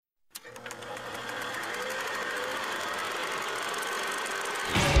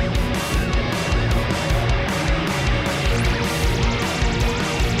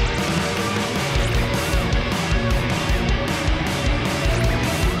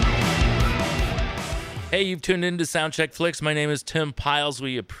Hey, you've tuned into Soundcheck Flicks. My name is Tim Pyles.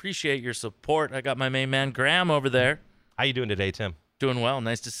 We appreciate your support. I got my main man, Graham, over there. How you doing today, Tim? Doing well.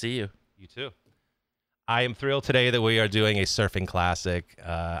 Nice to see you. You too. I am thrilled today that we are doing a surfing classic.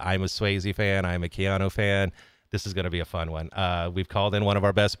 I'm a Swayze fan. I'm a Keanu fan. This is going to be a fun one. We've called in one of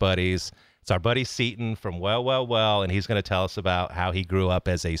our best buddies. It's our buddy Seton from Well, and he's going to tell us about how he grew up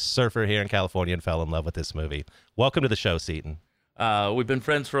as a surfer here in California and fell in love with this movie. Welcome to the show, Seton. We've been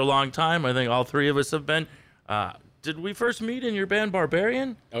friends for a long time. I think all three of us have been. Did we first meet in your band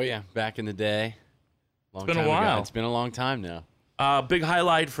Barbarian? Oh, yeah. Back in the day. It's been a while. It's been a long time now. Big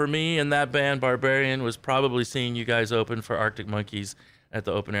highlight for me in that band Barbarian was probably seeing you guys open for Arctic Monkeys at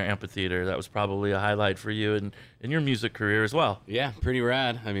the Open Air Amphitheater. That was probably a highlight for you and in your music career as well. Yeah, pretty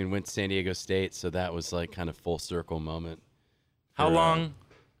rad. I mean, went to San Diego State, so that was like kind of full circle moment. How long?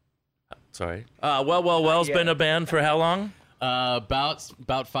 Sorry. Well's been a band for how long? About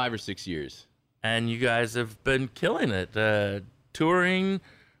 5 or 6 years. And you guys have been killing it, touring,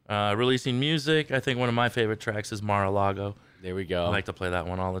 releasing music. I think one of my favorite tracks is Mar-a-Lago. There we go. I like to play that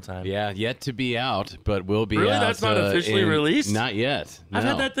one all the time. Yeah, yet to be out, but will be out. Really? That's not officially released? Not yet. No. I've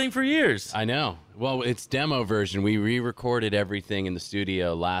had that thing for years. I know. Well, it's demo version. We re-recorded everything in the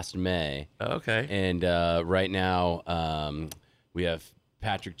studio last May. Okay. And right now we have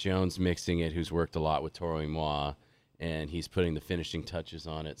Patrick Jones mixing it, who's worked a lot with Toro y Moi, and he's putting the finishing touches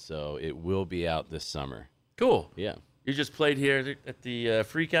on it, so it will be out this summer. Cool. Yeah. You just played here at the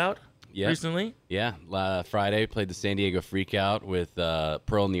Freak Out recently? Yeah. Friday, played the San Diego Freak Out with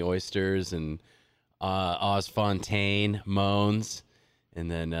Pearl and the Oysters and Oz Fontaine, Moans.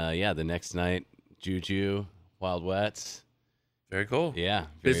 And then, the next night, Juju, Wild Wets. Very cool. Yeah.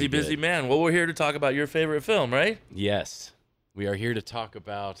 Busy man. Well, we're here to talk about your favorite film, right? Yes. We are here to talk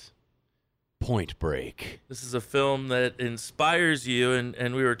about Point Break. This is a film that inspires you,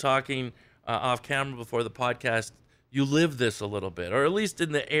 and we were talking off camera before the podcast. You lived this a little bit, or at least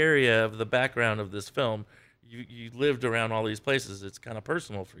in the area of the background of this film, you lived around all these places. It's kind of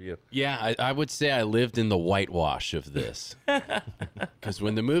personal for you. Yeah, I would say I lived in the whitewash of this. Because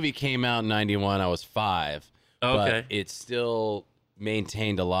when the movie came out in 91, I was 5. Okay. But it still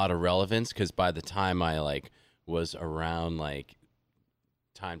maintained a lot of relevance, because by the time I was around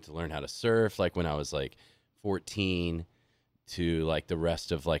time to learn how to surf, when I was 14 to the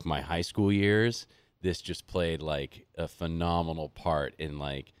rest of my high school years, this just played a phenomenal part in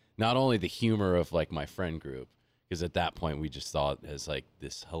not only the humor of my friend group, because at that point we just saw it as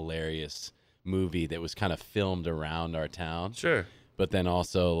this hilarious movie that was kind of filmed around our town. Sure. But then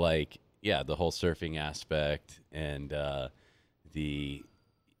also the whole surfing aspect, and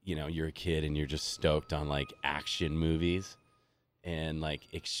you're a kid and you're just stoked on action movies and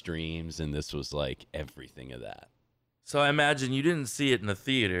extremes, and this was everything of that. So I imagine you didn't see it in the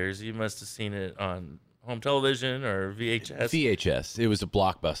theaters. You must have seen it on home television or VHS. VHS. It was a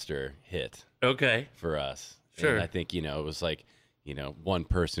blockbuster hit. Okay. For us. Sure. And I think, it was one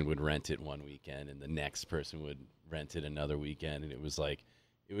person would rent it one weekend and the next person would rent it another weekend. And it was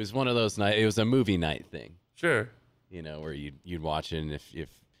it was one of those nights. It was a movie night thing. Sure. Where you'd watch it, and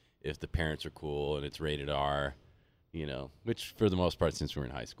if the parents are cool and it's rated R, which for the most part, since we were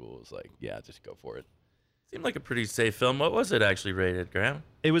in high school, was just go for it. Seemed like a pretty safe film. What was it actually rated, Graham?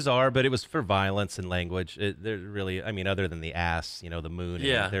 It was R, but it was for violence and language. There really, other than the ass, the moon,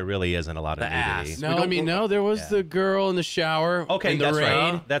 there really isn't a lot of nudity. No, there was the girl in the shower. Okay, in the that's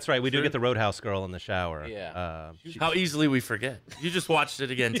rain. right. That's right. We do get the Roadhouse girl in the shower. Yeah. How easily we forget. You just watched it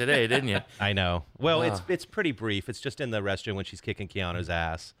again today, didn't you? I know. Well, it's pretty brief. It's just in the restroom when she's kicking Keanu's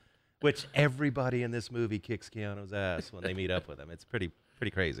ass, which everybody in this movie kicks Keanu's ass when they meet up with him. It's pretty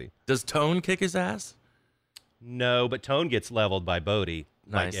crazy. Does Tone kick his ass? No, but Tone gets leveled by Bodhi,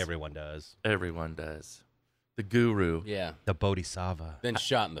 Nice. like everyone does. Everyone does. The guru. Yeah. The Bodhisattva. Then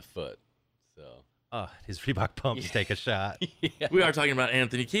shot in the foot. So. Oh, his Reebok pumps take a shot. Yeah. We are talking about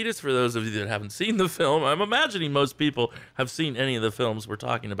Anthony Kiedis. For those of you that haven't seen the film, I'm imagining most people have seen any of the films we're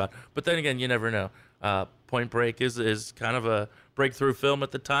talking about. But then again, you never know. Point Break is kind of a breakthrough film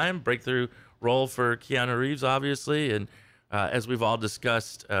at the time, breakthrough role for Keanu Reeves, obviously. And as we've all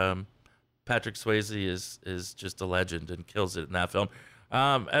discussed, Patrick Swayze is just a legend and kills it in that film,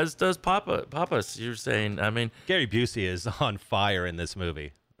 as does Pappas. You're saying, Gary Busey is on fire in this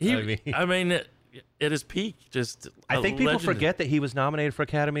movie. At his peak, just I think people forget that he was nominated for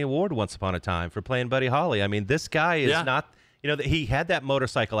Academy Award once upon a time for playing Buddy Holly. This guy is not, he had that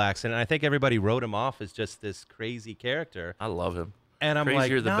motorcycle accident, and I think everybody wrote him off as just this crazy character. I love him. And I'm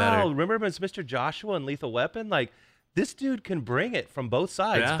Crazier like, the no, better. remember him as Mr. Joshua in Lethal Weapon? This dude can bring it from both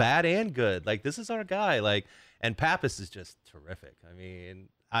sides, bad and good. This is our guy. And Pappas is just terrific.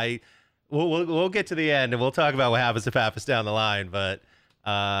 we'll get to the end and we'll talk about what happens to Pappas down the line. But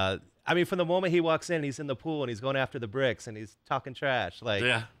I mean, from the moment he walks in, he's in the pool and he's going after the bricks and he's talking trash. Like,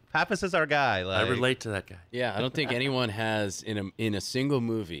 Yeah. Pappas is our guy. Like, I relate to that guy. Yeah, I don't think anyone has in a single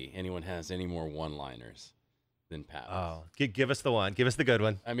movie anyone has any more one-liners than Pappas. Oh, give us the one. Give us the good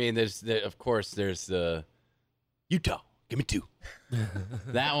one. I mean, of course there's the Utah. Give me 2.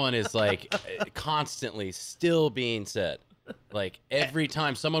 That one is like constantly still being said. Like every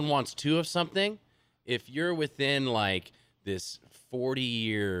time someone wants 2 of something, if you're within like this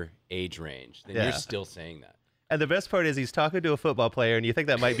 40-year age range, then you're still saying that. And the best part is he's talking to a football player, and you think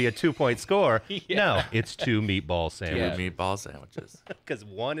that might be a 2-point score. No, it's 2 meatball sandwiches. 2 meatball sandwiches. Because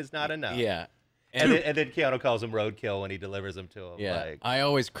 1 is not enough. Yeah. And then Keanu calls him roadkill when he delivers them to him. Yeah. Like, I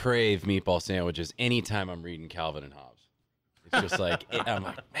always crave meatball sandwiches anytime I'm reading Calvin and Hobbes. It's just like, I'm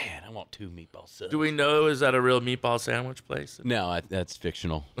like, man, I want 2 meatball subs. Do we know, is that a real meatball sandwich place? No, that's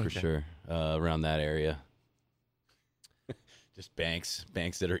fictional for sure. Around that area. Just banks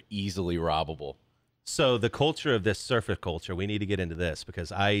that are easily robbable. so the culture of this surfer culture, we need to get into this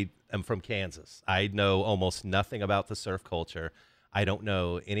because I am from Kansas. I know almost nothing about the surf culture. I don't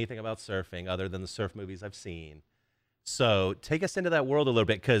know anything about surfing other than the surf movies I've seen. So take us into that world a little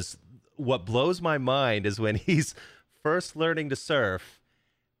bit, because what blows my mind is when he's first learning to surf,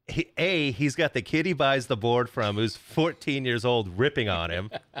 he's got the kid he buys the board from who's 14 years old ripping on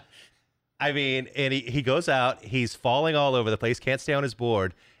him. I mean, and he goes out, he's falling all over the place, can't stay on his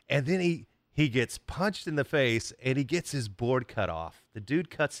board, and then he gets punched in the face and he gets his board cut off. The dude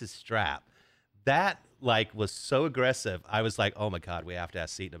cuts his strap. That was so aggressive. I was like, oh my God, we have to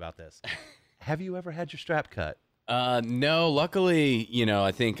ask Seton about this. Have you ever had your strap cut? No, luckily,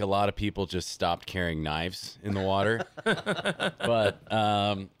 I think a lot of people just stopped carrying knives in the water. But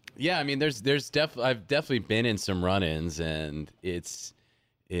yeah, I mean, I've definitely been in some run-ins, and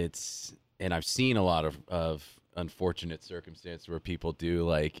and I've seen a lot of unfortunate circumstances where people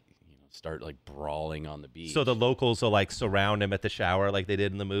do start brawling on the beach. So the locals will surround him at the shower like they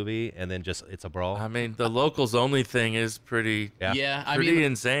did in the movie, and then just it's a brawl. I mean, the locals only thing is pretty pretty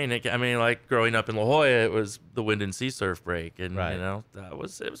insane. I mean, growing up in La Jolla, it was the wind and sea surf break, and Right.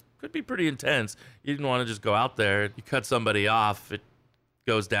 it could be pretty intense. You didn't want to just go out there. You cut somebody off, it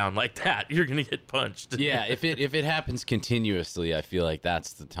goes down like that, you're gonna get punched. Yeah, if it happens continuously, I feel like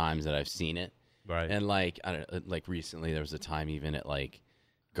that's the times that I've seen it. Right. And I don't know, recently there was a time even at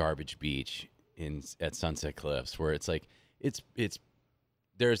Garbage Beach at Sunset Cliffs where it's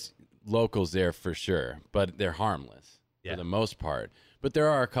there's locals there for sure, but they're harmless for the most part. But there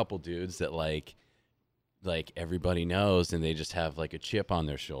are a couple dudes that everybody knows, and they just have a chip on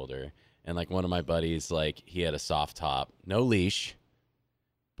their shoulder. And one of my buddies, he had a soft top, no leash,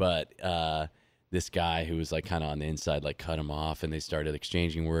 but this guy who was kind of on the inside cut him off, and they started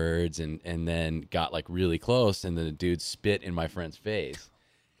exchanging words, and then got really close, and the dude spit in my friend's face.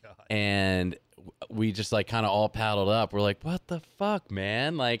 And we just kind of all paddled up. We're like, what the fuck,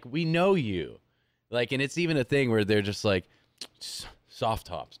 man? We know you. And it's even a thing where they're just soft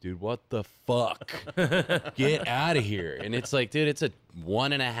tops, dude. What the fuck? Get out of here. And it's dude, it's a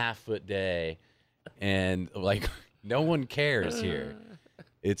 1.5 foot day. And no one cares here.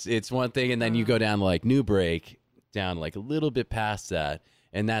 It's one thing. And then you go down to New Break, down a little bit past that.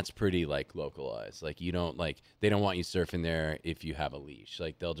 And that's pretty localized. You don't they don't want you surfing there if you have a leash.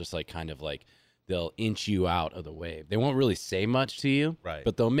 They'll just they'll inch you out of the wave. They won't really say much to you, Right.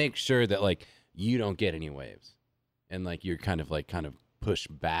 But they'll make sure that you don't get any waves, and you're kind of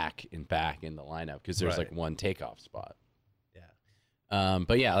pushed back in the lineup because there's Right. one takeoff spot. Yeah.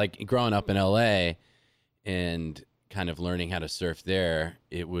 But yeah, growing up in LA and kind of learning how to surf there,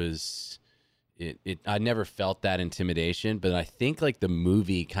 it was. I never felt that intimidation, but I think the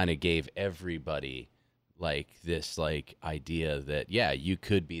movie kind of gave everybody this idea that you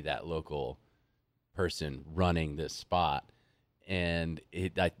could be that local person running this spot, and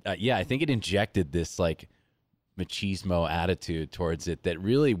I think it injected this machismo attitude towards it that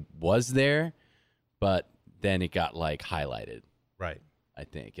really was there, but then it got highlighted. Right. I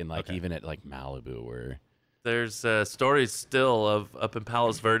think, and Okay. even at Malibu where. There's stories still of up in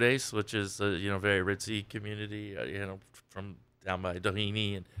Palos Verdes, which is a very ritzy community, from down by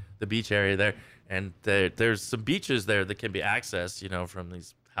Doheny and the beach area there. And there's some beaches there that can be accessed, from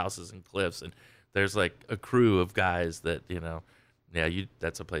these houses and cliffs. And there's a crew of guys that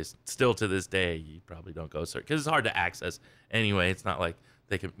that's a place still to this day you probably don't go surf because it's hard to access anyway. It's not like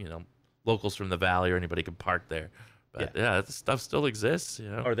they can locals from the valley or anybody can park there. But yeah, this stuff still exists.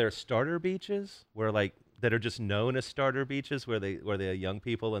 Are there starter beaches where that are just known as starter beaches where the young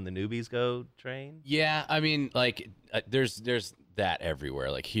people and the newbies go train? Yeah, I mean, there's that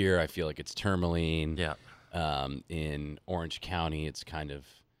everywhere. Like here, I feel like it's tourmaline. Yeah. In Orange County, it's kind of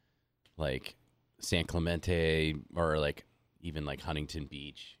like San Clemente or like even like Huntington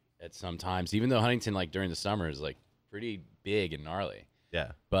Beach at sometimes, even though Huntington like during the summer is like pretty big and gnarly.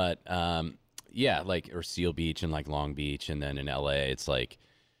 Yeah. But yeah, like or Seal Beach and like Long Beach, and then in LA it's like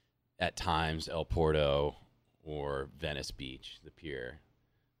at times El Porto or Venice Beach, the pier.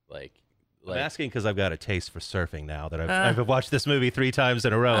 I'm asking because I've got a taste for surfing now that I've watched this movie 3 times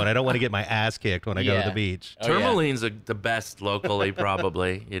in a row, and I don't want to get my ass kicked when I go to the beach. Oh, Tourmaline's the best locally,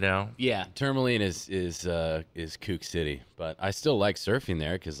 probably. You know. Yeah, Tourmaline is kook city, but I still like surfing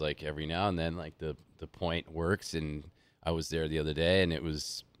there because like every now and then like the point works, and I was there the other day and it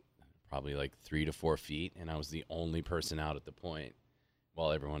was probably like 3 to 4 feet, and I was the only person out at the point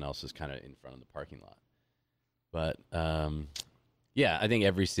while everyone else was kind of in front of the parking lot. But yeah, I think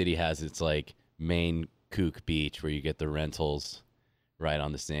every city has its like main kook beach where you get the rentals right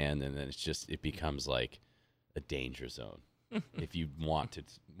on the sand, and then it becomes like a danger zone if you want to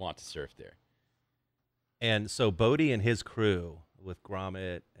surf there. And so Bodie and his crew with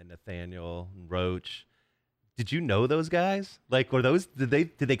Gromit and Nathaniel and Roach, did you know those guys? Like, did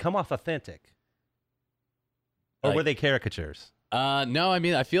they come off authentic, or were they caricatures? No, I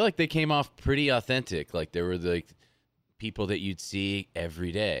mean I feel like they came off pretty authentic. Like they were like people that you'd see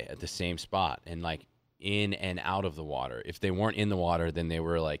every day at the same spot and like in and out of the water. If they weren't in the water, then they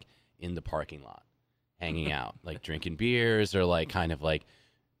were like in the parking lot hanging out, like drinking beers or like kind of like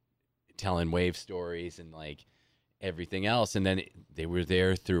telling wave stories and like everything else. And then they were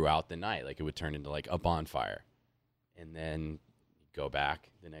there throughout the night. Like it would turn into like a bonfire, and then you'd go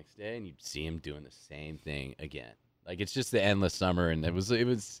back the next day and you'd see them doing the same thing again. Like it's just the endless summer. And it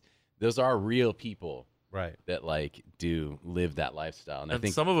was those are real people. Right. That like do live that lifestyle. And I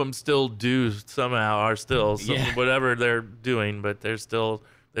think some of them still do somehow are still whatever they're doing, but they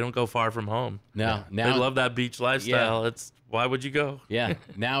don't go far from home. No, they love that beach lifestyle. Yeah. Why would you go? Yeah.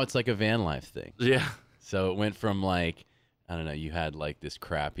 Now it's like a van life thing. Yeah. So it went from like, I don't know, you had like this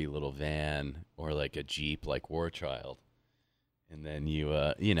crappy little van or like a Jeep like War Child. And then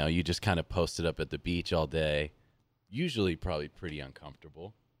you just kind of posted up at the beach all day, usually probably pretty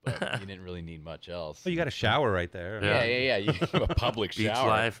uncomfortable. But you didn't really need much else. Well, you got a shower right there. Yeah. You have a public beach shower.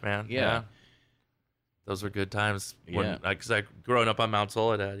 life, man. Yeah. Those were good times. Because I growing up on Mount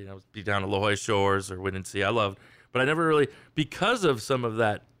Soledad, be down to La Jolla Shores or Windansea. I loved, but I never really, because of some of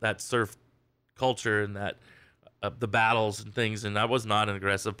that surf culture and that the battles and things. And I was not an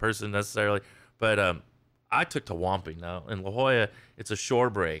aggressive person necessarily, but I took to Wamping now. In La Jolla, it's a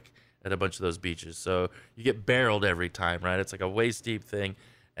shore break at a bunch of those beaches, so you get barreled every time, right? It's like a waist steep thing.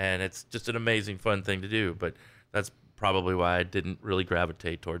 And it's just an amazing, fun thing to do. But that's probably why I didn't really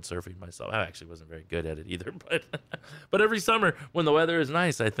gravitate towards surfing myself. I actually wasn't very good at it either. But every summer when the weather is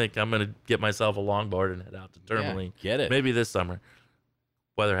nice, I think I'm going to get myself a longboard and head out to Tourmaline. Yeah, get it. Maybe this summer.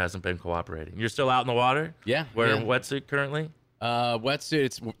 Weather hasn't been cooperating. You're still out in the water? Yeah. Wearing wetsuit currently?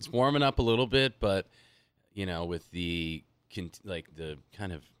 Wetsuit, it's warming up a little bit, but, with the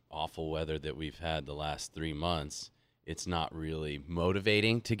kind of awful weather that we've had the last 3 months, it's not really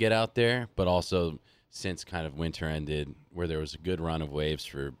motivating to get out there, but also since kind of winter ended where there was a good run of waves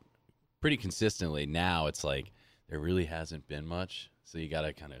for pretty consistently, now it's like there really hasn't been much. So you got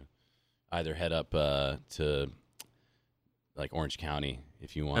to kind of either head up to like Orange County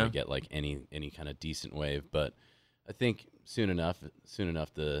if you want to get like any kind of decent wave. But I think soon enough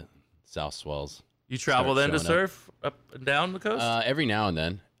the south swells. You travel then to surf up and down the coast? Every now and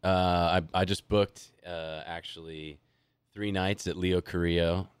then. I just booked actually 3 nights at Leo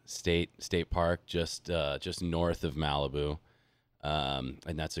Carrillo State Park, just north of Malibu,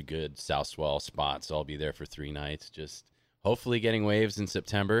 and that's a good south swell spot. So I'll be there for 3 nights, just hopefully getting waves in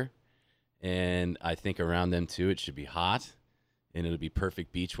September. And I think around then too, it should be hot, and it'll be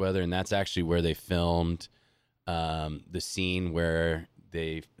perfect beach weather. And that's actually where they filmed the scene where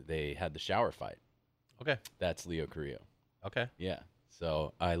they had the shower fight. Okay, that's Leo Carrillo. Okay, yeah.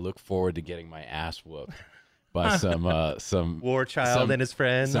 So I look forward to getting my ass whooped by some War Child and his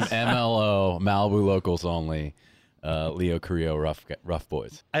friends, some MLO Malibu locals only, Leo Carrillo rough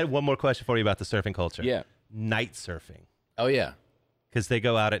boys. I had one more question for you about the surfing culture. Yeah, night surfing. Oh yeah, because they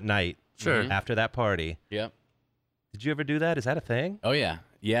go out at night. Sure. After that party. Yeah. Did you ever do that? Is that a thing? Oh yeah,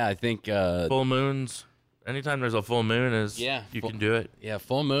 yeah. I think full moons. Anytime there's a full moon, you can do it. Yeah,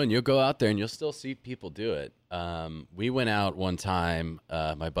 full moon. You'll go out there and you'll still see people do it. We went out one time,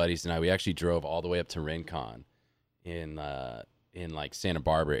 my buddies and I. We actually drove all the way up to Rincon, in like Santa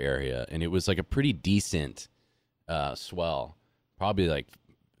Barbara area, and it was like a pretty decent swell, probably like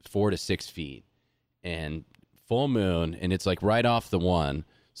 4 to 6 feet, and full moon, and it's like right off the one.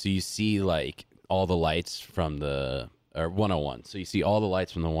 So you see like all the lights from the 101. So you see all the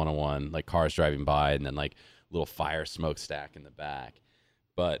lights from the 101, like cars driving by, and then like little fire smokestack in the back.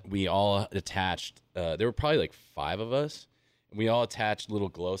 But we all attached. There were probably like 5 of us, and we all attached little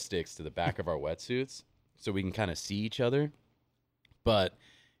glow sticks to the back of our wetsuits so we can kind of see each other. But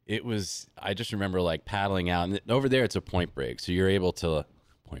it was. I just remember like paddling out, and over there it's a point break, so you're able to.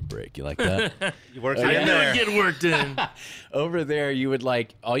 Point break, you like that? You worked I in knew there. it'd get worked in. Over there, you would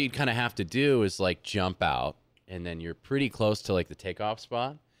like all you'd kind of have to do is like jump out, and then you're pretty close to like the takeoff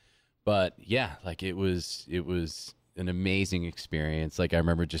spot. But yeah, like it was an amazing experience. Like I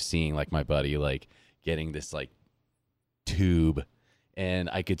remember just seeing like my buddy like getting this like tube, and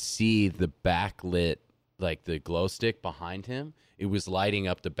I could see the backlit like the glow stick behind him. It was lighting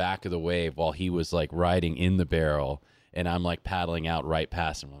up the back of the wave while he was like riding in the barrel. And I'm like paddling out right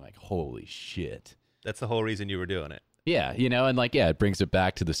past him. I'm like, holy shit. That's the whole reason you were doing it. Yeah, and like, yeah, it brings it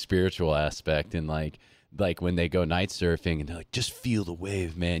back to the spiritual aspect. And like when they go night surfing and they're like, just feel the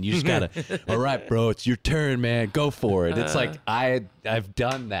wave, man. You just gotta, all right, bro, it's your turn, man. Go for it. It's like, I've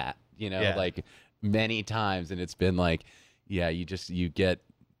done that, like many times. And it's been like, yeah, you get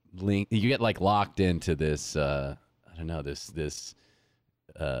like locked into this, I don't know, this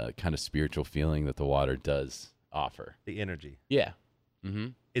kind of spiritual feeling that the water does offer. The energy. Yeah.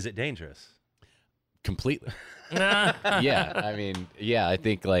 Mm-hmm. Is it dangerous? Completely. Yeah. I mean, yeah, I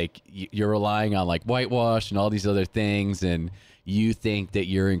think like you're relying on like whitewash and all these other things, and you think that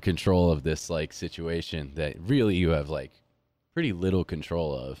you're in control of this like situation that really you have like pretty little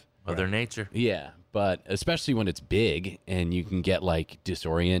control of. Mother Nature. Yeah. But especially when it's big and you can get like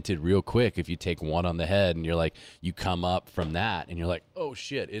disoriented real quick if you take one on the head and you're like, you come up from that and you're like, oh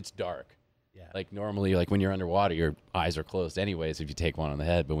shit, it's dark. Yeah. Like normally, like when you're underwater, your eyes are closed anyways if you take one on the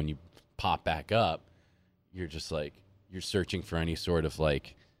head. But when you pop back up, you're just like, you're searching for any sort of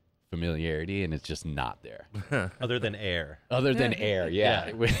like familiarity, and it's just not there. Other than air. Other than air,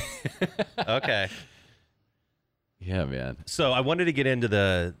 yeah. Okay. Yeah, man. So I wanted to get into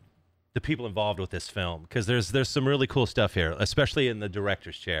the people involved with this film, because there's some really cool stuff here, especially in the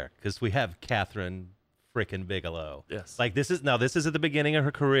director's chair, because we have Catherine frickin' Bigelow. Yes. Like this is at the beginning of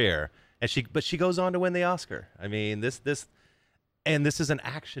her career. And she goes on to win the Oscar. I mean, this is an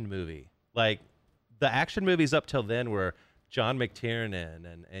action movie. Like the action movies up till then were John McTiernan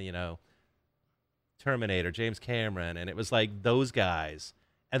and Terminator, James Cameron, and it was like those guys.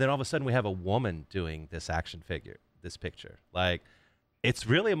 And then all of a sudden we have a woman doing this picture. Like it's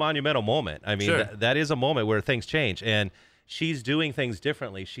really a monumental moment. I mean, sure. that is a moment where things change, and she's doing things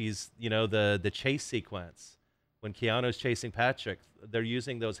differently. She's, the chase sequence when Keanu's chasing Patrick, they're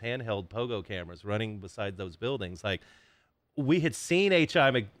using those handheld pogo cameras running beside those buildings. Like we had seen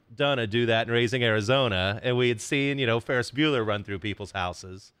H.I. McDonough do that in Raising Arizona, and we had seen, Ferris Bueller run through people's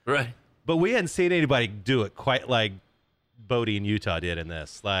houses. Right. But we hadn't seen anybody do it quite like Bodie in Utah did in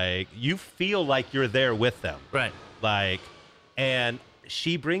this. Like you feel like you're there with them. Right. Like, and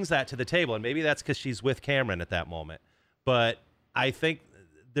she brings that to the table, and maybe that's because she's with Cameron at that moment. But I think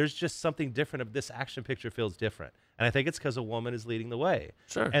there's just something different. Of this action picture feels different, and I think it's because a woman is leading the way.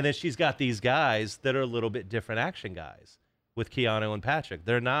 Sure. And then she's got these guys that are a little bit different action guys with Keanu and Patrick.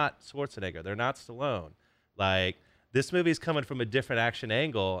 They're not Schwarzenegger. They're not Stallone. Like this movie is coming from a different action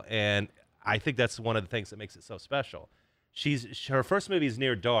angle, and I think that's one of the things that makes it so special. Her first movie is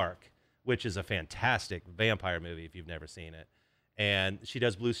Near Dark, which is a fantastic vampire movie if you've never seen it. And she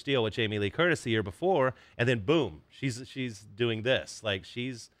does Blue Steel with Jamie Lee Curtis the year before, and then boom, she's doing this. Like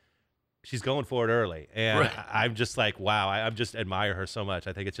she's going for it early, and right. I'm just like, wow, I just admire her so much.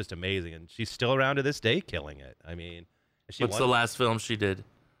 I think it's just amazing, and she's still around to this day, killing it. I mean, what's the last film she did?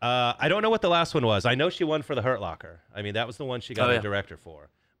 I don't know what the last one was. I know she won for The Hurt Locker. I mean, that was the one she got the director for.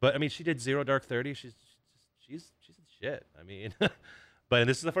 But I mean, she did Zero Dark 30. She's shit. I mean, but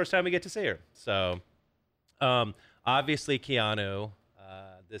this is the first time we get to see her. So, obviously Keanu.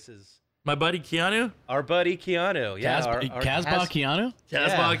 This is my buddy Keanu. Our buddy Keanu. Yeah, Casbah Keanu.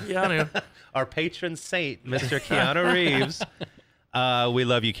 Casbah Keanu. Our patron saint, Mr. Keanu Reeves. We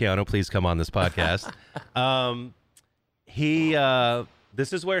love you, Keanu. Please come on this podcast.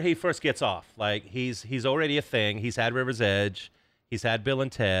 This is where he first gets off. Like he's already a thing. He's had River's Edge. He's had Bill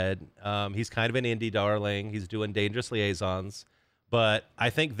and Ted. He's kind of an indie darling. He's doing Dangerous Liaisons. But I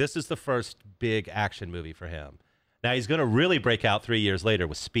think this is the first big action movie for him. Now he's going to really break out 3 years later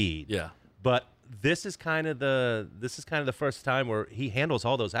with Speed. Yeah. But this is kind of the first time where he handles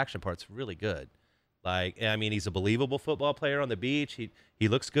all those action parts really good. Like, I mean, he's a believable football player on the beach. He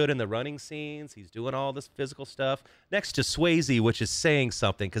looks good in the running scenes. He's doing all this physical stuff next to Swayze, which is saying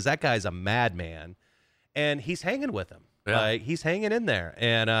something because that guy's a madman. and he's hanging with him. Yeah. Like, he's hanging in there.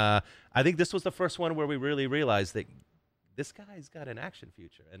 And I think this was the first one where we really realized that this guy's got an action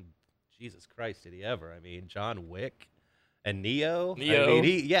future. And Jesus Christ, did he ever? I mean, John Wick and Neo. I mean,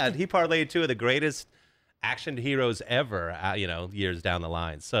 he parlayed two of the greatest action heroes ever, years down the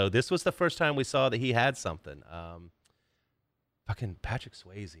line. So this was the first time we saw that he had something. Fucking Patrick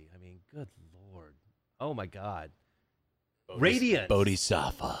Swayze. I mean, good Lord. Oh, my God. Radiant.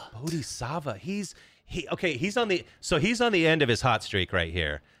 Bodhisattva. He's on the end of his hot streak right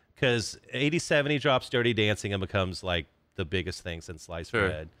here, because 87 he drops Dirty Dancing and becomes like the biggest thing since sliced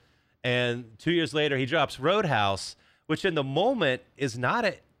bread. And 2 years later he drops Roadhouse, which in the moment is not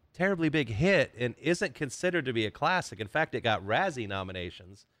a terribly big hit and isn't considered to be a classic. In fact, it got Razzie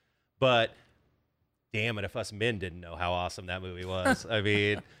nominations, but damn it if us men didn't know how awesome that movie was. I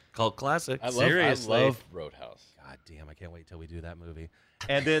mean, cult classic. I Seriously. love Roadhouse. God damn, I can't wait till we do that movie.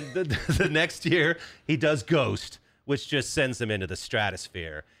 And then the next year, he does Ghost, which just sends him into the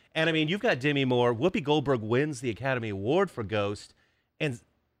stratosphere. And, I mean, you've got Demi Moore. Whoopi Goldberg wins the Academy Award for Ghost. And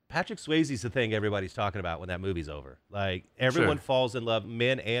Patrick Swayze's the thing everybody's talking about when that movie's over. Like, everyone falls in love,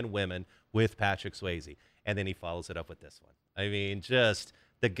 men and women, with Patrick Swayze. And then he follows it up with this one. I mean, just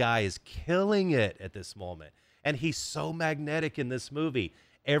the guy is killing it at this moment. And he's so magnetic in this movie.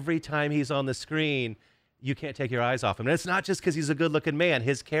 Every time he's on the screen, you can't take your eyes off him. And it's not just because he's a good-looking man.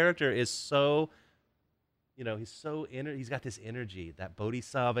 His character is so, he's got this energy, that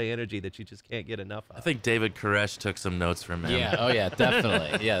bodhisattva energy that you just can't get enough of. I think David Koresh took some notes from him. Yeah, oh yeah,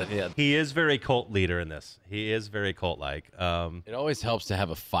 definitely. Yeah. He is very cult leader in this. He is very cult-like. It always helps to have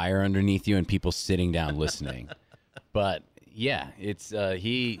a fire underneath you and people sitting down listening. But yeah, it's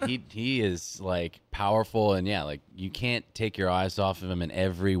he is like powerful, and yeah, like you can't take your eyes off of him, and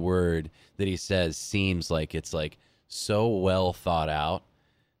every word that he says seems like it's like so well thought out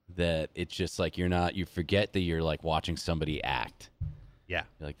that it's just like you forget that you're like watching somebody act. Yeah.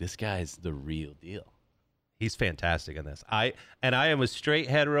 You're like, this guy's the real deal. He's fantastic in this. I am a straight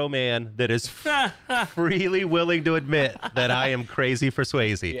hetero man that is freely willing to admit that I am crazy for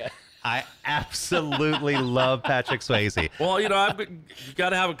Swayze. Yeah. I absolutely love Patrick Swayze. Well, you got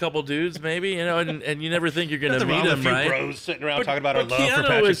to have a couple dudes, maybe, and you never think you're going to meet him, right? Bros sitting around talking about our love Keanu for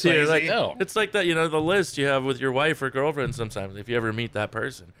Patrick was here. Swayze. Like, No. It's like that, the list you have with your wife or girlfriend sometimes, if you ever meet that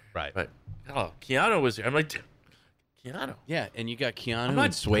person. Right. But, Keanu was here. I'm like, Keanu. Yeah, and you got Keanu I'm not-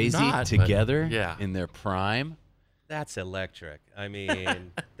 and Swayze I'm not, together yeah. in their prime. That's electric. I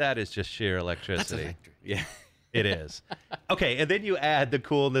mean, that is just sheer electricity. That's electric. Yeah. It is. Okay, and then you add the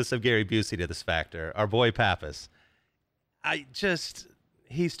coolness of Gary Busey to this factor. Our boy Pappas.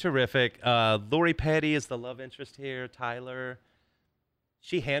 He's terrific. Lori Petty is the love interest here. Tyler.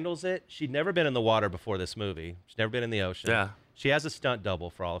 She handles it. She'd never been in the water before this movie. She's never been in the ocean. Yeah. She has a stunt double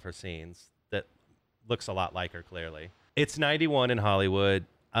for all of her scenes that looks a lot like her, clearly. It's 91 in Hollywood.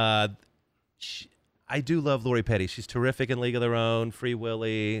 I do love Lori Petty. She's terrific in League of Their Own, Free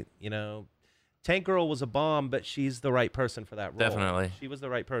Willy, Tank Girl was a bomb, but she's the right person for that role. Definitely. She was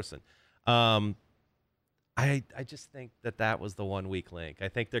the right person. I just think that was the one weak link. I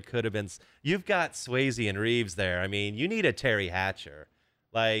think there could have been... You've got Swayze and Reeves there. I mean, you need a Terry Hatcher.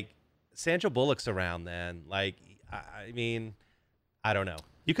 Like, Sandra Bullock's around then. Like, I mean, I don't know.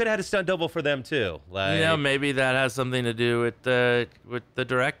 You could have had a stunt double for them, too. Like, Maybe that has something to do with the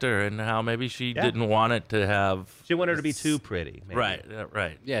director and how maybe she didn't want it to have... She wanted her to be too pretty. Maybe.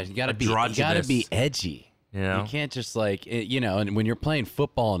 Right. Yeah, you gotta be edgy. You can't just and when you're playing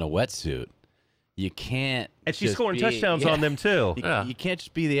football in a wetsuit, you can't. And she's scoring touchdowns on them too. You can't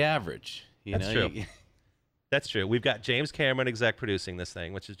just be the average. That's true. That's true. We've got James Cameron exec producing this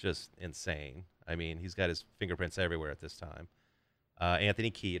thing, which is just insane. I mean, he's got his fingerprints everywhere at this time. Anthony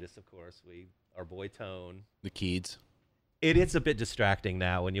Kiedis, of course. Our boy Tone. The Keeds. It is a bit distracting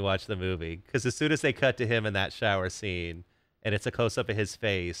now when you watch the movie, because as soon as they cut to him in that shower scene, and it's a close-up of his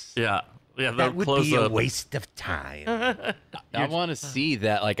face. Yeah, that would be a waste of time. I want to see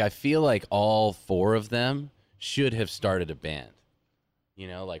that. Like, I feel like all four of them should have started a band.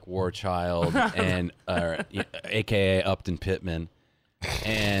 Like War Child and a.k.a. Upton Pittman.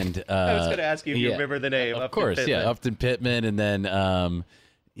 And I was going to ask you if you remember the name. Of course, Pittman. Upton Pittman, and then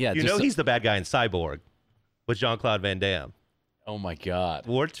he's the bad guy in Cyborg with Jean-Claude Van Damme. Oh my God,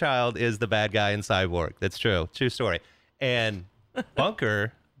 War Child is the bad guy in Cyborg. That's true story. And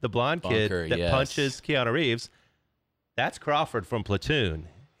Bunker, the blonde kid that punches Keanu Reeves, that's Crawford from Platoon.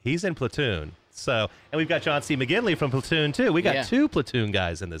 He's in Platoon. So, and we've got John C. McGinley from Platoon too. We got two Platoon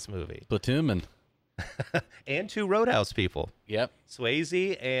guys in this movie. Platoonman. And 2 Roadhouse people. Yep.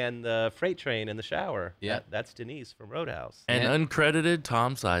 Swayze and the freight train in the shower. Yeah. That's Denise from Roadhouse. And Yeah. uncredited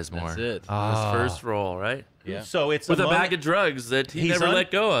Tom Sizemore. That's it. His first role, right? Yeah. So it's With a among- bag of drugs that he He's never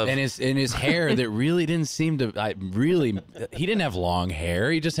let go of. And his hair that really didn't seem to. He didn't have long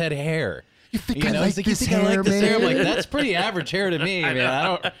hair. He just had hair. You think You I know, like it's like, this you think I hair, like this hair? I'm man? like, that's pretty average hair to me,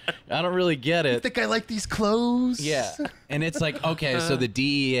 man. I don't really get You it. think I like these clothes? Yeah, and it's like, okay, so the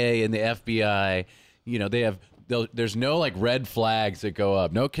DEA and the FBI, they have. There's no like red flags that go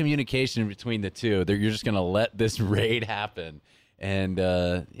up. No communication between the two. You're just gonna let this raid happen. And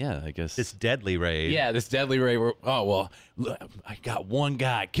I guess This deadly raid. Yeah, this deadly raid. Oh well, look, I got one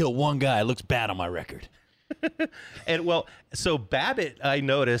guy, killed one guy. It looks bad on my record. And well, so I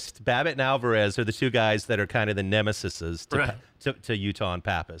noticed Babbitt and Alvarez are the 2 guys that are kind of the nemesises to Utah and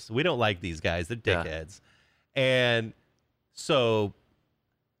Pappas. We don't like these guys. They're dickheads. And so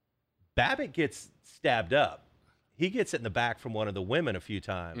Babbitt gets stabbed up. He gets it in the back from one of the women a few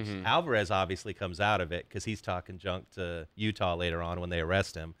times. Alvarez obviously comes out of it because he's talking junk to Utah later on when they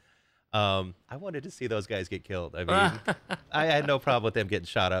arrest him. I wanted to see those guys get killed. I mean, I had no problem with them getting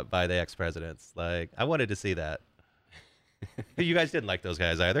shot up by the ex-presidents. Like, I wanted to see that. You guys didn't like those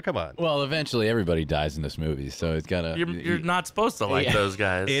guys either. Come on. Well, eventually everybody dies in this movie, so it's gotta. You're not supposed to like those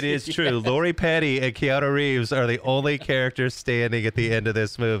guys. It is true. Lori Petty and Keanu Reeves are the only characters standing at the end of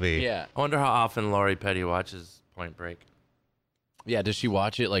this movie. Yeah, I wonder how often Laurie Petty watches Point Break. yeah. Does she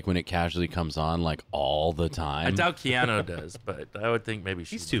watch it like when it casually comes on, like all the time? I doubt Keanu does, but I would think maybe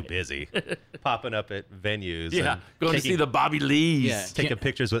He's she too might. busy popping up at venues. Yeah, and going to see the Bobby Lees. Yeah. taking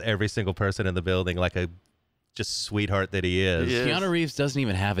pictures with every single person in the building like a just sweetheart that he is. Yeah. Keanu Reeves doesn't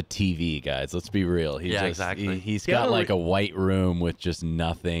even have a TV, guys. Let's be real. Exactly. He's Keanu got like Re- a white room with just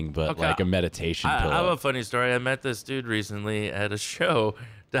nothing but Okay, like a meditation I pillow. have a funny story. I met this dude recently at a show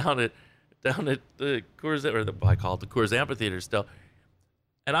down at the Coors, I call it the Coors Amphitheater still.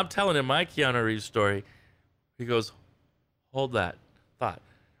 And I'm telling him my Keanu Reeves story. He goes, hold that thought.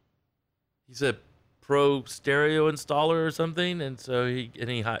 He's a pro stereo installer or something, and so he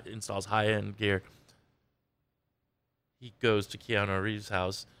installs high-end gear. He goes to Keanu Reeves'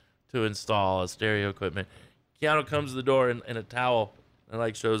 house to install stereo equipment. Keanu comes to the door in a towel and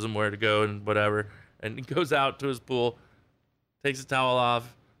like shows him where to go and whatever. And he goes out to his pool, takes the towel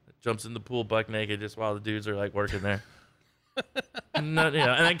off, jumps in the pool buck naked just while the dudes are like working there. And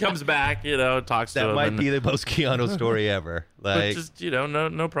then comes back, talks to That him. might and, be the most Keanu story ever. but Like, just,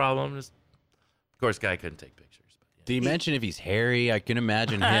 no problem. Just, of course, guy couldn't take pictures. Did you mention if he's hairy? I can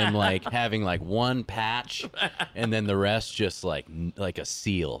imagine him like having like one patch and then the rest just like a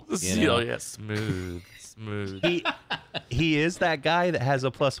seal. The you know? seal, yeah, smooth. he is that guy that has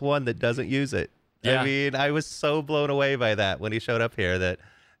a +1 that doesn't use it. Yeah. I mean, I was so blown away by that when he showed up here that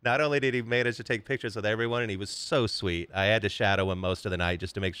not only did he manage to take pictures with everyone, and he was so sweet. I had to shadow him most of the night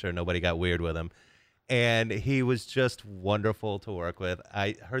just to make sure nobody got weird with him. And he was just wonderful to work with.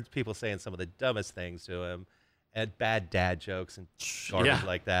 I heard people saying some of the dumbest things to him and bad dad jokes and garbage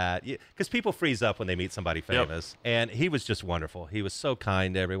like that. Because people freeze up when they meet somebody famous. Yep. And he was just wonderful. He was so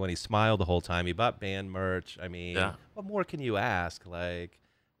kind to everyone. He smiled the whole time. He bought band merch. I mean, what more can you ask? Like,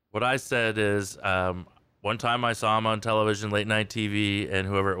 what I said is, one time I saw him on television, late night TV, and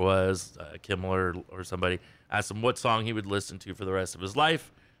whoever it was, Kimmel or somebody, asked him what song he would listen to for the rest of his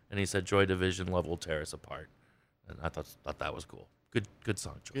life, and he said Joy Division, Love Will Tear Us Apart. And I thought that was cool. Good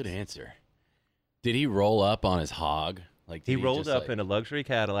song choice. Good answer. Did he roll up on his hog? Like he rolled up in a luxury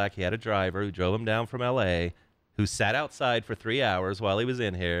Cadillac. He had a driver who drove him down from L.A., who sat outside for 3 hours while he was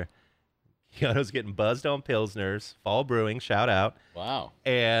in here. Keanu's getting buzzed on Pilsners, Fall Brewing, shout out. Wow.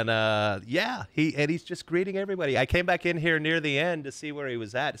 And he's just greeting everybody. I came back in here near the end to see where he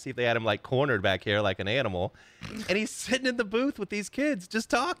was at, to see if they had him like cornered back here like an animal. And he's sitting in the booth with these kids just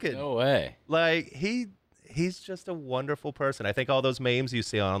talking. No way. Like he's just a wonderful person. I think all those memes you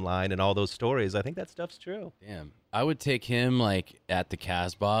see online and all those stories, I think that stuff's true. Damn. I would take him like at the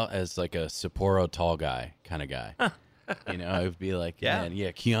Casbah as like a Sapporo tall guy kind of guy. I would be like, man,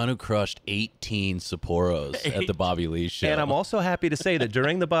 Keanu crushed 18 Sapporos at the Bobby Lee show. And I'm also happy to say that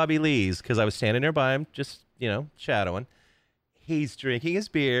during the Bobby Lee's, because I was standing nearby him, just, shadowing, he's drinking his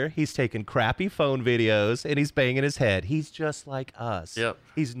beer, he's taking crappy phone videos, and he's banging his head. He's just like us. Yep.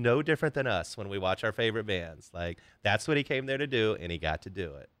 He's no different than us when we watch our favorite bands. Like, that's what he came there to do, and he got to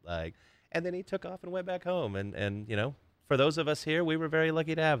do it. Like, and then he took off and went back home, and for those of us here, we were very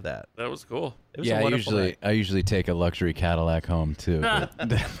lucky to have that. That was cool. It was a wonderful night. I usually take a luxury Cadillac home too.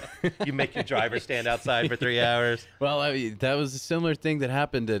 You make your driver stand outside for 3 hours. Well, that was a similar thing that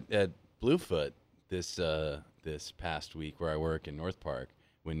happened at Bluefoot this past week where I work in North Park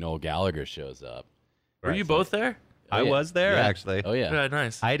when Noel Gallagher shows up. Were you both there? I was there, actually. Oh, yeah. Yeah,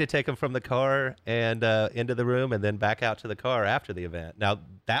 nice. I had to take him from the car and into the room and then back out to the car after the event. Now,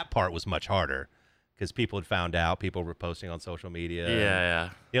 that part was much harder because people had found out. People were posting on social media. Yeah.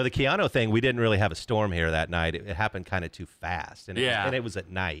 You know, the Keanu thing, we didn't really have a storm here that night. It happened kind of too fast. And it was at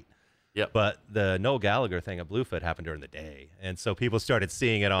night. Yep. But the Noel Gallagher thing at Bluefoot happened during the day. And so people started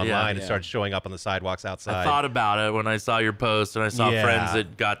seeing it online and started showing up on the sidewalks outside. I thought about it when I saw your post, and I saw friends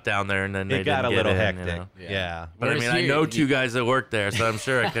that got down there, and then they got a didn't little get in, hectic. Yeah. But Whereas I here, know two guys that work there, so I'm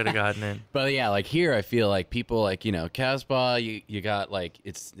sure I could have gotten in. But yeah, like here, I feel like people like, you know, Casbah, you got like,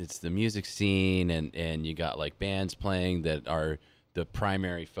 it's the music scene, and you got like bands playing that are the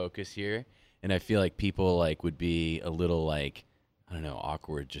primary focus here. And I feel like people like would be a little like, I don't know,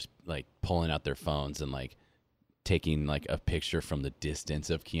 awkward, just like pulling out their phones and like taking like a picture from the distance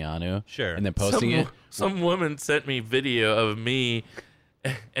of Keanu. Sure. And then posting it. Some woman sent me video of me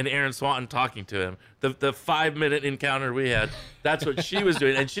and Aaron Swanton talking to him. The 5-minute encounter we had, that's what she was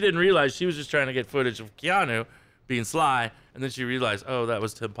doing. And she didn't realize she was just trying to get footage of Keanu being sly. And then she realized, oh, that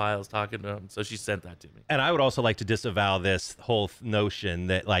was Tim Pyles talking to him. So she sent that to me. And I would also like to disavow this whole notion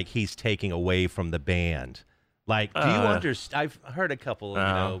that like he's taking away from the band. Like, do you understand? I've heard a couple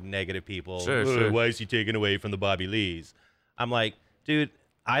of, negative people. Sure. Why is he taking away from the Bobby Lees? I'm like, dude,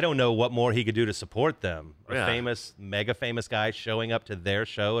 I don't know what more he could do to support them. A mega famous guy showing up to their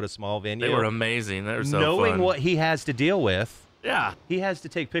show at a small venue. They were amazing. They were so Knowing fun. what he has to deal with. Yeah. He has to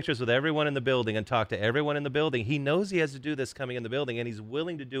take pictures with everyone in the building and talk to everyone in the building. He knows he has to do this coming in the building, and he's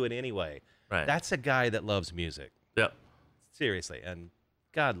willing to do it anyway. Right. That's a guy that loves music. Yep. Seriously. And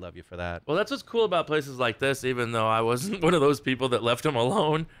God love you for that. Well, that's what's cool about places like this, even though I wasn't one of those people that left him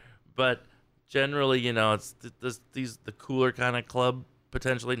alone. But generally, you know, it's the cooler kind of club,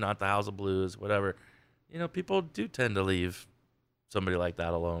 potentially, not the House of Blues, whatever. You know, people do tend to leave somebody like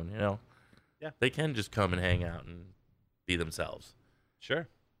that alone, you know? Yeah. They can just come and hang out and be themselves. Sure.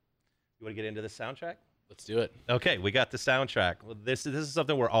 You want to get into the soundtrack? Let's do it. Okay, we got the soundtrack. Well, this is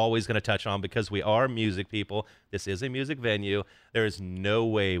something we're always going to touch on because we are music people. This is a music venue. There is no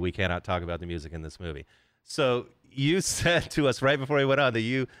way we cannot talk about the music in this movie. So you said to us right before we went on that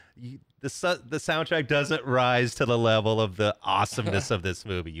the soundtrack doesn't rise to the level of the awesomeness of this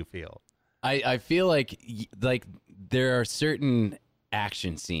movie, you feel. I feel like there are certain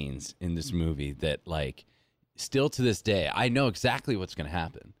action scenes in this movie that like still to this day I know exactly what's going to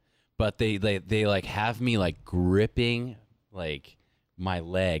happen. But they like have me like gripping like my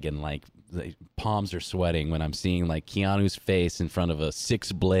leg and like the palms are sweating when I'm seeing like Keanu's face in front of a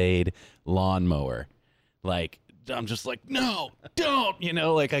 6-blade lawnmower. Like I'm just like, no, don't, you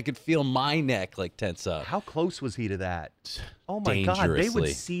know, like I could feel my neck like tense up. How close was he to that? Oh my God, they would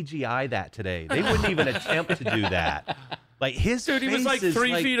Dangerously. CGI that today. They wouldn't even attempt to do that. Like his Dude, he was face like is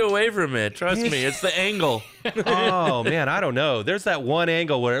 3 feet away from it. Trust me, it's the angle. Oh man, I don't know. There's that one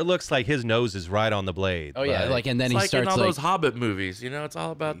angle where it looks like his nose is right on the blade. Oh yeah, like and then It's he like starts in all like those Hobbit movies, you know, it's all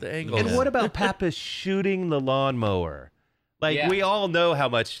about the angle. And what about Pappas shooting the lawnmower? Like we all know how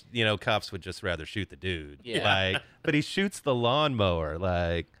much, you know, cops would just rather shoot the dude. Yeah. Like, but he shoots the lawnmower.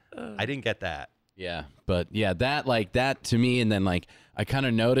 Like, I didn't get that. yeah, but yeah, that to me, and then like I kind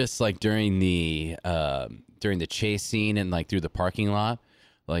of noticed like during the chase scene and like through the parking lot,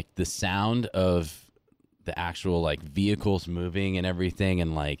 like the sound of the actual like vehicles moving and everything,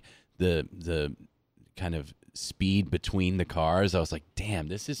 and like the kind of speed between the cars. I was like, damn,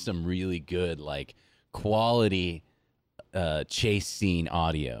 this is some really good like quality chase scene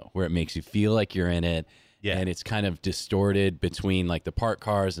audio where it makes you feel like you're in it. Yeah. And it's kind of distorted between like the parked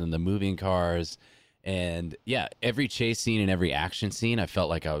cars and the moving cars. And yeah, every chase scene and every action scene, I felt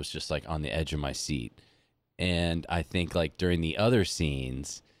like I was just like on the edge of my seat. And I think like during the other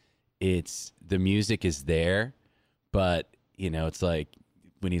scenes, the music is there, but you know, it's like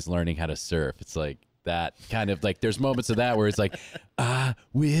when he's learning how to surf, it's like that kind of like there's moments of that where it's like, I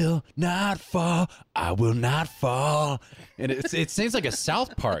will not fall, I will not fall. And it seems like a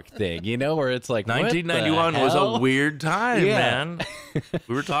South Park thing, you know, where it's like 1991 was a weird time, man.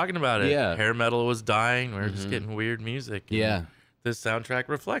 We were talking about it. Yeah. Hair metal was dying. We were just getting weird music. And Yeah. this soundtrack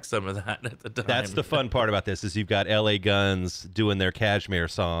reflects some of that at the time. That's the fun part about this is you've got LA Guns doing their Kashmir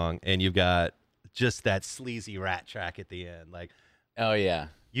song, and you've got just that sleazy rat track at the end. Like, Oh yeah.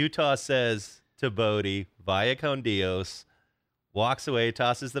 Utah says to Bodie, via con Dios, walks away,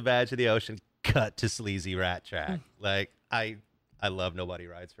 tosses the badge in the ocean, cut to sleazy rat track. Like, I love Nobody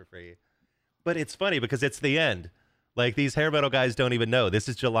Rides for Free. But it's funny because it's the end. Like, these hair metal guys don't even know. This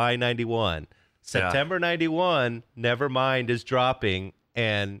is July 91. September 91, Nevermind is dropping,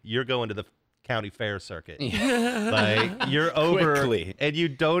 and you're going to the county fair circuit. Like, you're over, Quickly. and you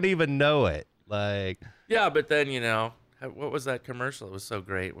don't even know it. Like, Yeah, but then, what was that commercial? It was so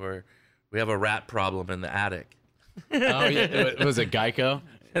great where we have a rat problem in the attic. Oh yeah, was it Geico?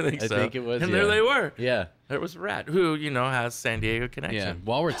 I think so. I think it was. And there they were. Yeah. There was a rat who, has San Diego Yeah. connection.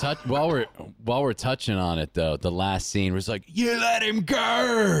 While we're touching on it though, the last scene was like, "You let him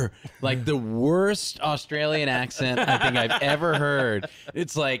go," like the worst Australian accent I think I've ever heard.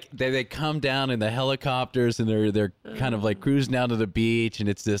 It's like they come down in the helicopters and they're kind of like cruising down to the beach, and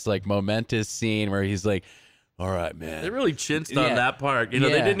it's this like momentous scene where he's like, "All right, man." They really chinched on Yeah. that part. They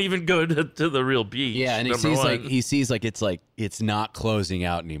Yeah. didn't even go to the real beach. Yeah, and he number sees one. it's not closing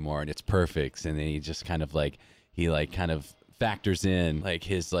out anymore, and it's perfect. And then he just kind of kind of factors in like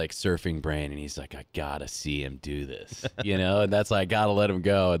his like surfing brain, and he's like, I gotta see him do this, and that's like, I gotta let him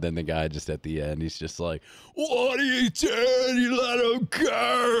go. And then the guy just at the end, he's just like, what are you doing? You let him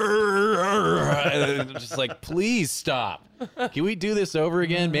go. And I'm just like, please stop. Can we do this over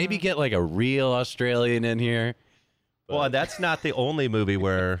again? Maybe get like a real Australian in here. well, that's not the only movie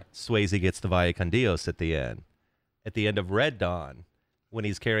where Swayze gets the Via con Dios at the end. At the end of Red Dawn, when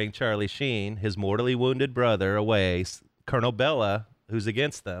he's carrying Charlie Sheen, his mortally wounded brother, away, Colonel Bella, who's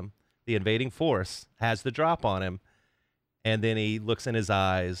against them, the invading force, has the drop on him. And then he looks in his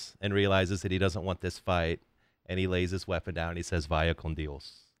eyes and realizes that he doesn't want this fight. And he lays his weapon down and he says, Via con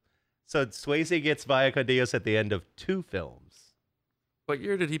Dios. So Swayze gets Via con Dios at the end of 2 films. What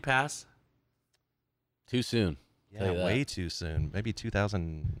year did he pass? Too soon. Tell you Yeah, that. way too soon. Maybe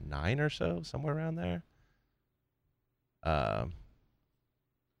 2009 or so, somewhere around there. I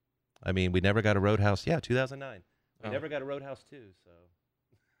mean, we never got a Roadhouse. Yeah, 2009. We Oh. never got a Roadhouse 2, so.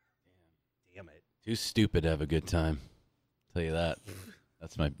 Damn it. Too stupid to have a good time. Tell you that.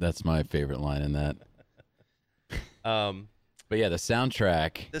 That's my favorite line in that. But yeah, the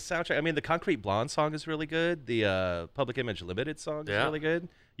soundtrack. The soundtrack, I mean, the Concrete Blonde song is really good. The Public Image Limited song is Yeah. really good.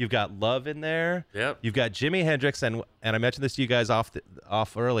 You've got Love in there. Yep. You've got Jimi Hendrix, and I mentioned this to you guys off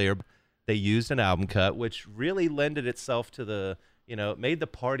earlier. They used an album cut, which really lended itself to the, it made the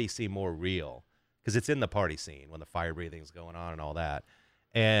party seem more real because it's in the party scene when the fire breathing is going on and all that.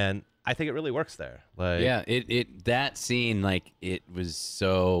 And I think it really works there. Like, Yeah, it that scene, like, it was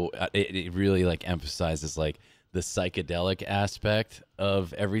so it really like emphasizes like the psychedelic aspect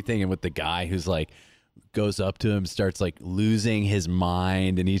of everything, and with the guy who's like goes up to him, starts like losing his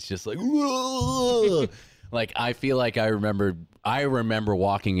mind, and he's just like, whoa. Like, I feel like I remember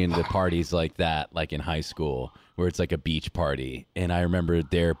walking into parties like that, like in high school, where it's like a beach party, and I remember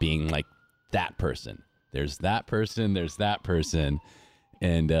there being like that person. There's that person. There's that person.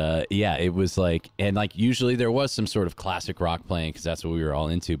 And yeah, it was like, and like usually there was some sort of classic rock playing because that's what we were all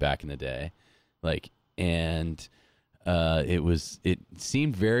into back in the day. Like, and it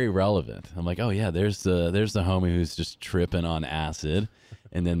seemed very relevant. I'm like, oh yeah, there's the homie who's just tripping on acid.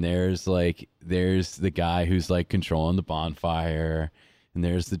 And then there's the guy who's like controlling the bonfire. And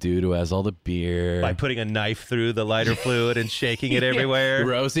there's the dude who has all the beer. by putting a knife through the lighter fluid and shaking it everywhere.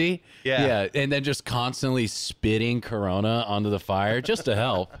 Rosie? Yeah. And then just constantly spitting Corona onto the fire just to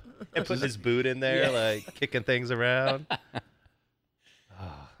help. And putting his boot in there, like kicking things around.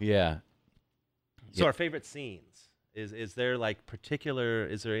 Yeah. So our favorite scenes, is there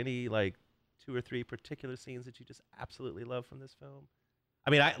any like 2 or 3 particular scenes that you just absolutely love from this film? I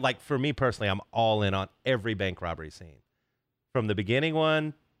mean, for me personally, I'm all in on every bank robbery scene. From the beginning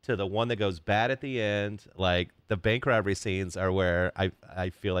one to the one that goes bad at the end. Like, the bank robbery scenes are where I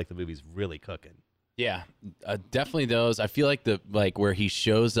feel like the movie's really cooking. Yeah, definitely those. I feel like where he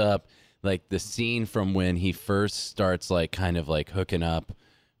shows up, like the scene from when he first starts like kind of like hooking up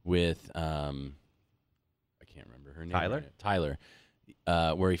with I can't remember her name. Tyler.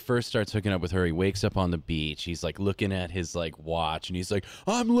 Where he first starts hooking up with her, he wakes up on the beach. He's like looking at his like watch, and he's like,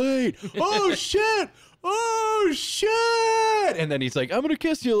 "I'm late. Oh shit! Oh shit!" And then he's like, "I'm gonna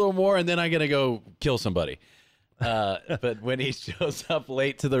kiss you a little more, and then I'm gonna go kill somebody." But when he shows up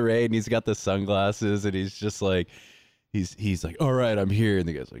late to the raid, and he's got the sunglasses, and he's just like, he's like, "All right, I'm here," and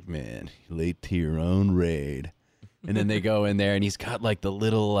the guy's like, "Man, you're late to your own raid." And then they go in there, and he's got like the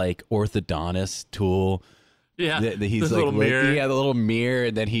little like orthodontist tool. Yeah, He's the like, little mirror. Yeah, the little mirror,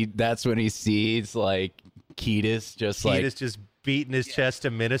 and then that's when he sees like Ketis just beating his chest to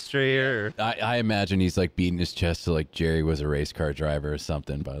ministry, or I imagine he's like beating his chest to like Jerry was a race car driver or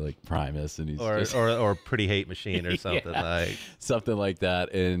something by like Primus, and he's or Pretty Hate Machine or something like something like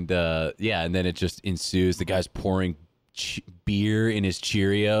that, and yeah, and then it just ensues. The guy's pouring beer in his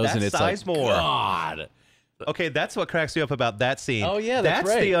Cheerios, That's and it's like, Sizemore. God. Okay, that's what cracks me up about that scene. Oh, yeah, that's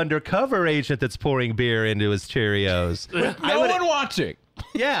right. the undercover agent that's pouring beer into his Cheerios. No one watching.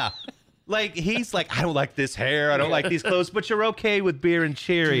 Yeah. Like, he's like, I don't like this hair. I don't like these clothes, but you're okay with beer and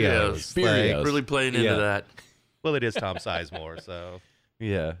Cheerios. Cheerios. Really playing into that. Well, it is Tom Sizemore, so.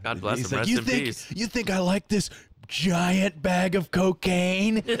 Yeah. God bless He's him. like, Rest in peace. You think I like this giant bag of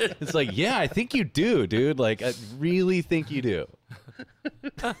cocaine? It's like, yeah, I think you do, dude. Like, I really think you do.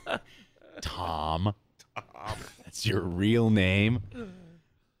 Tom. That's your real name.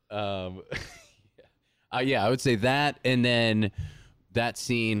 Yeah, I would say that, and then that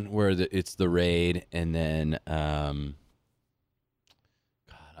scene where it's the raid, and then, God,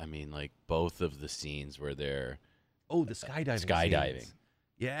 I mean, like both of the scenes where they're Oh, the skydiving. skydiving. Scenes.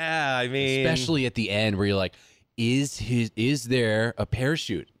 Yeah, I mean, Especially at the end where you're like, is there a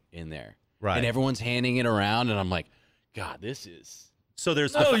parachute in there? Right. And everyone's handing it around, and I'm like, God, this is. So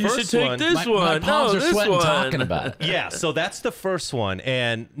there's the No, you first should take one. this My one. palms No, are this sweating one. talking about it. Yeah, so that's the first one,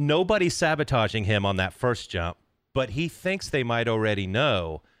 and nobody's sabotaging him on that first jump, but he thinks they might already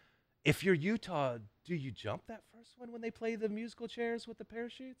know. If you're Utah, do you jump that first one when they play the musical chairs with the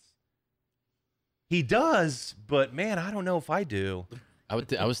parachutes? He does, but man, I don't know if I do.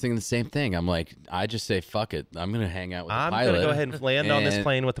 I was thinking the same thing. I'm like, I just say fuck it. I'm gonna hang out with the I'm pilot. gonna go ahead and land on this And-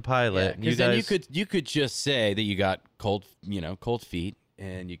 plane with the pilot. Because then you could just say that you got cold feet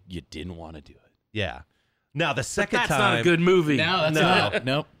and you didn't want to do it. Yeah. Now the second That's time, not a good movie. No, that's No. not.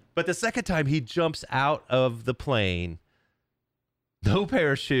 Nope. but the second time he jumps out of the plane, no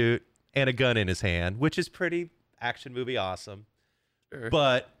parachute and a gun in his hand, which is pretty action movie awesome. Sure.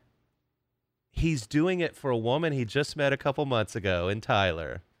 But he's doing it for a woman he just met a couple months ago in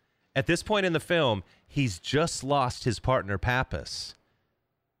Tyler. At this point in the film, he's just lost his partner, Pappas,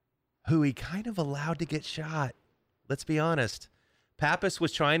 who he kind of allowed to get shot. Let's be honest. Pappas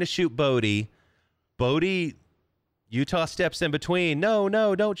was trying to shoot Bodie. Bodie, Utah steps in between. No,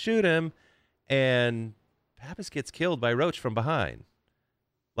 don't shoot him. And Pappas gets killed by Roach from behind.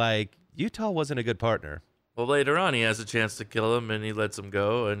 Like, Utah wasn't a good partner. Well, later on, he has a chance to kill him, and he lets him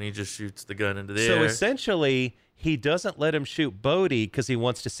go, and he just shoots the gun into the So air. essentially, he doesn't let him shoot Bodie because he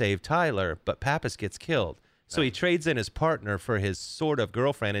wants to save Tyler, but Pappas gets killed. So he trades in his partner for his sort of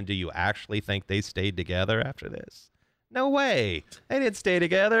girlfriend. And do you actually think they stayed together after this? No way. They didn't stay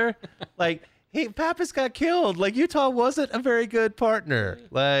together. Like, Pappas got killed. Like, Utah wasn't a very good partner.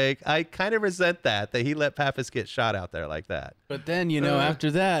 Like, I kind of resent that he let Pappas get shot out there like that. But then,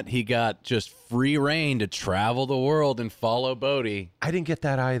 after that, he got just free reign to travel the world and follow Bodie. I didn't get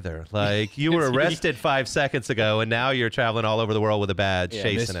that either. Like, you were arrested 5 seconds ago, and now you're traveling all over the world with a badge,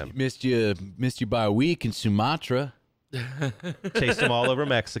 chasing him. Missed you by a week in Sumatra. Chased him all over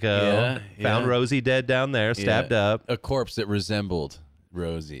Mexico. Yeah, Found yeah. Rosie dead down there, stabbed up. A corpse that resembled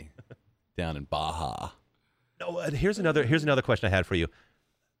Rosie down in Baja. No, here's another question I had for you.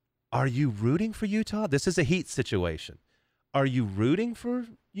 Are you rooting for Utah? This is a Heat situation. Are you rooting for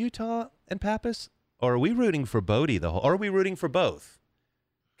Utah and Pappas, or are we rooting for Bodie or are we rooting for both?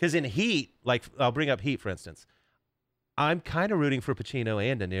 Because in Heat, like, I'll bring up Heat for instance. I'm kind of rooting for Pacino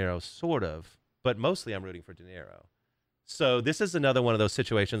and De Niro, sort of, but mostly I'm rooting for De Niro. So this is another one of those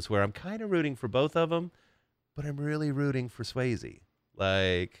situations where I'm kind of rooting for both of them, but I'm really rooting for Swayze.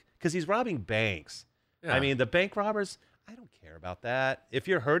 Like, because he's robbing banks. Yeah. I mean, the bank robbers, I don't care about that. If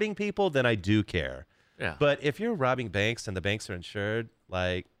you're hurting people, then I do care. Yeah. But if you're robbing banks and the banks are insured,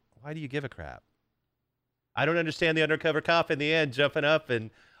 like, why do you give a crap? I don't understand the undercover cop in the end jumping up and,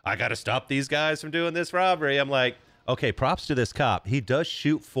 I got to stop these guys from doing this robbery. I'm like, okay, props to this cop. He does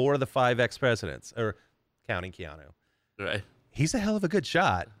shoot 4 of the 5 ex-presidents, or counting Keanu. Right. He's a hell of a good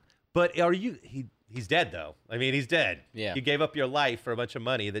shot. But he's dead, though. I mean, he's dead. Yeah. You gave up your life for a bunch of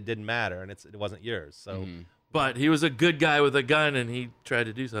money that didn't matter, and it wasn't yours. So But he was a good guy with a gun, and he tried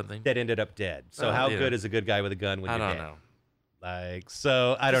to do something. that ended up dead. So Oh, how yeah. good is a good guy with a gun when I you're don't dead? know. Like,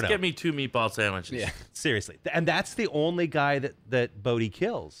 so I don't Just know. get me 2 meatball sandwiches. Yeah. Seriously. And that's the only guy that Bodie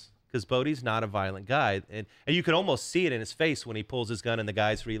kills, because Bodie's not a violent guy. And you can almost see it in his face when he pulls his gun and the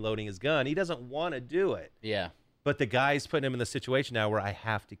guy's reloading his gun. He doesn't want to do it. Yeah. But the guy's putting him in the situation now where I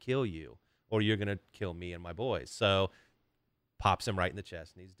have to kill you or you're going to kill me and my boys. So pops him right in the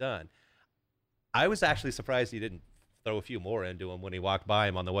chest and he's done. I was actually surprised he didn't throw a few more into him when he walked by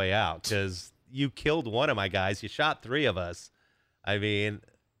him on the way out, because you killed one of my guys. You shot 3 of us. I mean,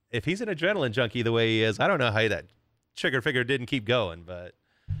 if he's an adrenaline junkie the way he is, I don't know how that trigger figure didn't keep going. But,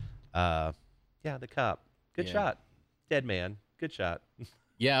 yeah, the cop. Good Yeah. shot. Dead man. Good shot.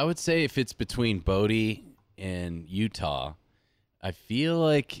 Yeah, I would say if it's between Bodie and Utah, I feel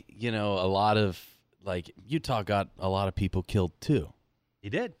like, a lot of, like, Utah got a lot of people killed too. He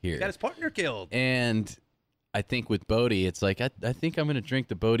did. He Here. got his partner killed. And I think with Bodie, it's like, I think I'm going to drink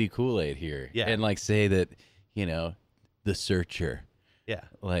the Bodie Kool-Aid here. Yeah. And, like, say that, the searcher Yeah.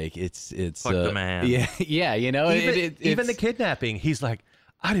 Like it's Fuck the man. Yeah, you know, Even the kidnapping, he's like,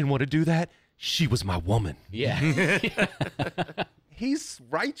 I didn't want to do that. She was my woman. yeah. He's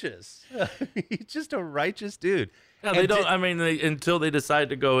righteous. He's just a righteous dude. Yeah, they don't. I mean, until they decide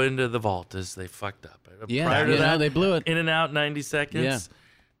to go into the vault, as they fucked up. Yeah, Prior to that, they blew it. In and out, 90 seconds.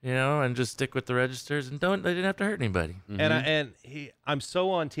 You know, and just stick with the registers, and they didn't have to hurt anybody. And I'm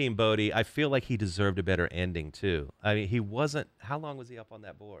so on Team Bodie. I feel like he deserved a better ending too. I mean, he wasn't. How long was he up on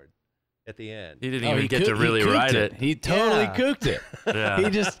that board at the end? He didn't even get to really ride it. He totally cooked it. Yeah.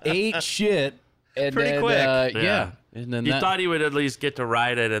 He just ate shit. And Pretty then, quick. Yeah. And then You thought he would at least get to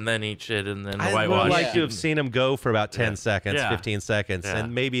ride it and then eat shit and then I whitewash. would like to have seen him go for about 10 seconds, Yeah. 15 seconds, Yeah.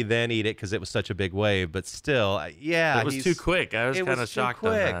 and maybe then eat it because it was such a big wave. But still, yeah, It was too quick. I was kind of shocked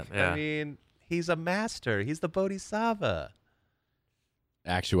on that. Yeah. I mean, he's a master. He's the Bodhisattva.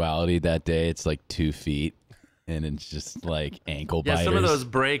 actuality that day, it's like 2 feet. And it's just like ankle biters. Yeah, some of those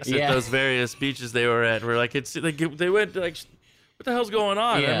breaks at those various beaches they were at were like, they went like, what the hell's going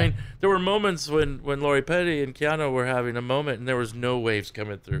on? Yeah. I mean, there were moments when Lori Petty and Keanu were having a moment and there was no waves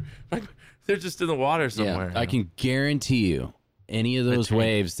coming through. Like, they're just in the water somewhere. Yeah, I can guarantee you any of those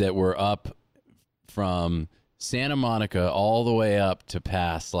waves that were up from Santa Monica all the way up to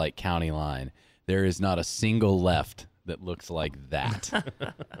past like county line, there is not a single left that looks like that.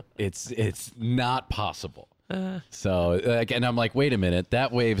 It's not possible. So, and I'm like, wait a minute,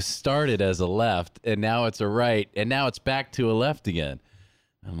 that wave started as a left, and now it's a right, and now it's back to a left again.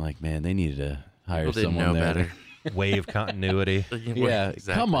 I'm like, man, they needed to hire People didn't someone know there. better. Wave continuity. Yeah,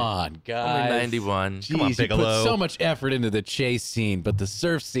 Exactly. come on, guys. Only 91. Jeez, Come on, you Bigelow. put so much effort into the chase scene, but the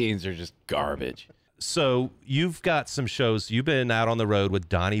surf scenes are just garbage. So you've got some shows. You've been out on the road with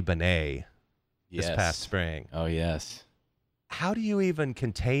Donnie Benet this Yes. past spring. Oh, yes. How do you even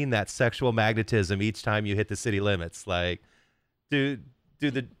contain that sexual magnetism each time you hit the city limits? Like, do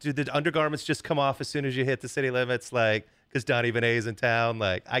the undergarments just come off as soon as you hit the city limits? Like, because Donnie Benet is in town?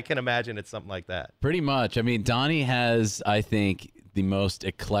 Like, I can imagine it's something like that. Pretty much. I mean, Donnie has, I think, the most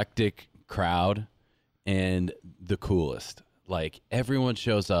eclectic crowd and the coolest. Like, everyone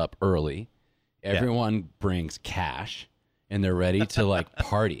shows up early. Everyone brings cash, and they're ready to, like,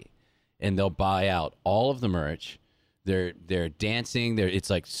 party. And they'll buy out all of the merch. They're dancing. It's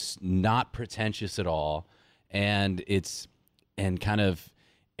like not pretentious at all, and kind of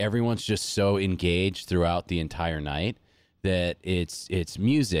everyone's just so engaged throughout the entire night that it's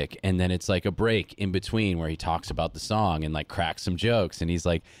music, and then it's like a break in between where he talks about the song and like cracks some jokes, and he's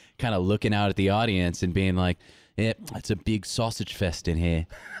like kind of looking out at the audience and being like, "Yeah, it's a big sausage fest in here,"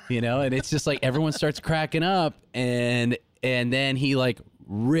 you know, and it's just like everyone starts cracking up, and then he like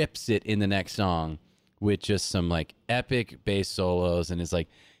rips it in the next song with just some like epic bass solos, and is like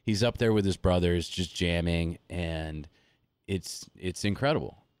he's up there with his brothers just jamming, and it's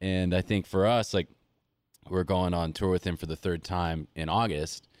incredible. And I think for us, like, we're going on tour with him for the 3rd time in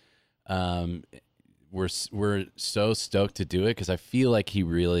August. We're so stoked to do it because I feel like he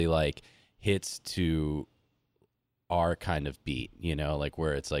really like hits to our kind of beat, you know, like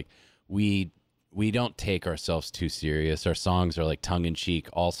where it's like we don't take ourselves too serious. Our songs are like tongue in cheek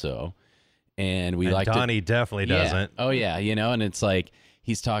also. And Donnie definitely doesn't. Oh yeah, you know, and it's like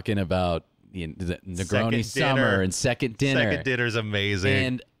he's talking about the Negroni summer and second dinner. Second dinner's amazing.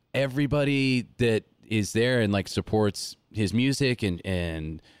 And everybody that is there and like supports his music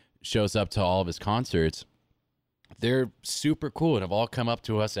and shows up to all of his concerts, they're super cool and have all come up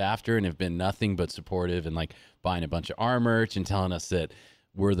to us after and have been nothing but supportive and like buying a bunch of our merch and telling us that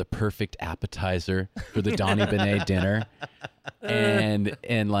we're the perfect appetizer for the Donnie Benet dinner.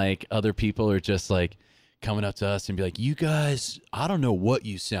 And like other people are just like coming up to us and be like, you guys, I don't know what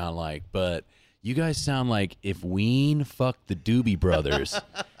you sound like, but you guys sound like if Ween fucked the Doobie Brothers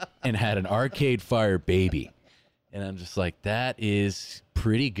and had an Arcade Fire baby. And I'm just like, that is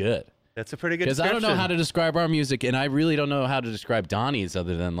pretty good. That's a pretty good Because I don't know how to describe our music, and I really don't know how to describe Donnie's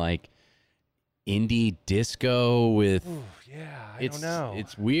other than like indie disco with... Ooh, yeah, I don't know.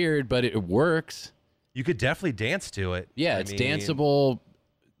 It's weird, but it works. You could definitely dance to it. Yeah, it's danceable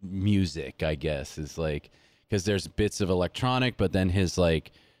music, I guess, is like, because there's bits of electronic, but then his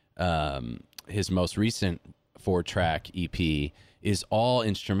like his most recent 4-track EP is all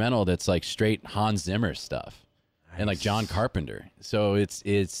instrumental. That's like straight Hans Zimmer stuff. Nice. And like John Carpenter. So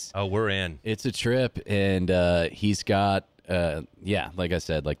it's oh, we're in. It's a trip, and he's got like I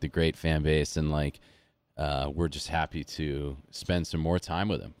said, like the great fan base, and like we're just happy to spend some more time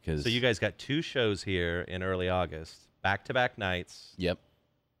with him. So you guys got 2 shows here in early August, back-to-back nights. Yep.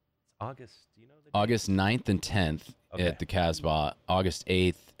 August, do you know the date? August 9th and 10th at the Casbah, August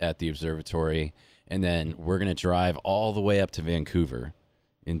 8th at the Observatory, and then we're going to drive all the way up to Vancouver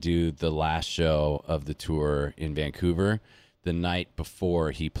and do the last show of the tour in Vancouver the night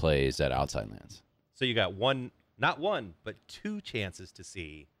before he plays at Outside Lands. So you got not one, but 2 chances to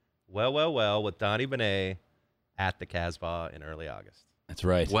see Well with Donnie Benet at the Casbah in early August. That's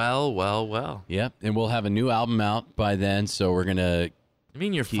right. Well. Yep, and we'll have a new album out by then, so we're going to... I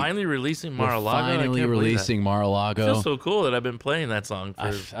mean, you're finally releasing Mar-a-Lago? Finally releasing Mar-a-Lago. It feels so cool that I've been playing that song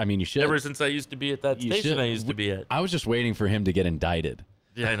for... I mean, you should. Ever since I used to be at that station I used to be at. I was just waiting for him to get indicted.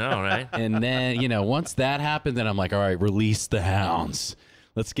 Yeah, I know, right? And then, once that happened, then I'm like, all right, release the hounds.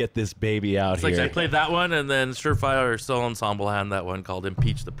 Let's get this baby out it's here. Like I played that one, and then Surefire Soul Ensemble had that one called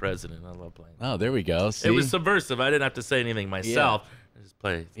Impeach the President. I love playing that. Oh, there we go. See? It was subversive. I didn't have to say anything myself. I just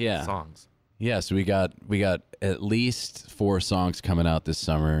play songs. Yeah, so we got at least 4 songs coming out this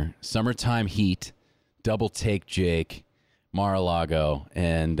summer. Summertime Heat, Double Take Jake, Mar-a-Lago,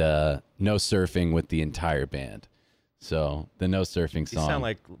 and No Surfing with the entire band. So the No Surfing song. These sound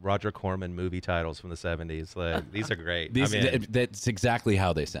like Roger Corman movie titles from the 70s. Like, these are great. That's exactly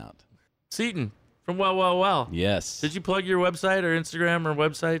how they sound. Seton from Well. Yes. Did you plug your website or Instagram or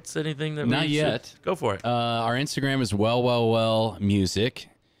websites? Anything that Not yet. Go for it. Our Instagram is Well Music.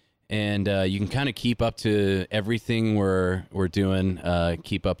 And you can kind of keep up to everything we're doing.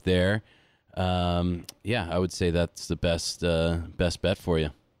 Keep up there. I would say that's the best bet for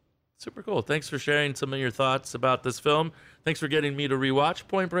you. Super cool. Thanks for sharing some of your thoughts about this film. Thanks for getting me to rewatch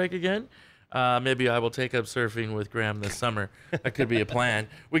Point Break again. Maybe I will take up surfing with Graham this summer. That could be a plan.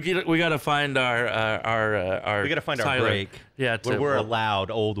 We got to find our we got to find our break. Yeah, where we're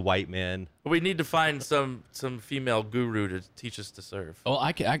allowed old white men. We need to find some female guru to teach us to surf.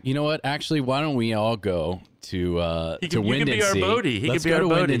 Oh, you know what? Actually, why don't we all go to Wind and Sea? You can be our Bodie. Let's go to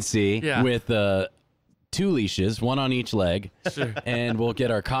Wind and Sea with 2 leashes, 1 on each leg, and we'll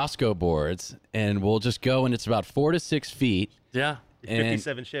get our Costco boards, and we'll just go, and it's about 4 to 6 feet. Yeah.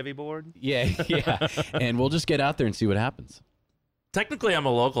 57 Chevy board? Yeah. And we'll just get out there and see what happens. Technically, I'm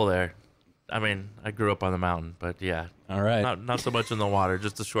a local there. I mean, I grew up on the mountain, but yeah. All right. Not so much in the water,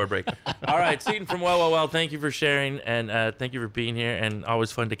 just a shore break. All right, Seton from Well, thank you for sharing, and thank you for being here, and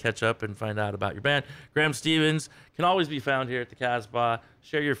always fun to catch up and find out about your band. Graham Stevens can always be found here at the Casbah.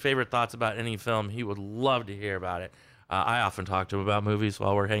 Share your favorite thoughts about any film. He would love to hear about it. I often talk to him about movies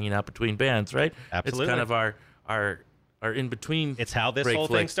while we're hanging out between bands, right? Absolutely. It's kind of our in-between. It's how this whole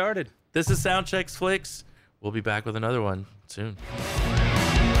thing started. This is Soundchecks Flicks. We'll be back with another one soon.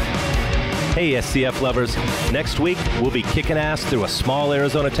 Hey, SCF lovers. Next week, we'll be kicking ass through a small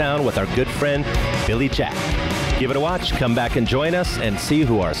Arizona town with our good friend, Billy Jack. Give it a watch, come back and join us, and see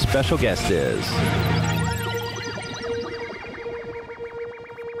who our special guest is.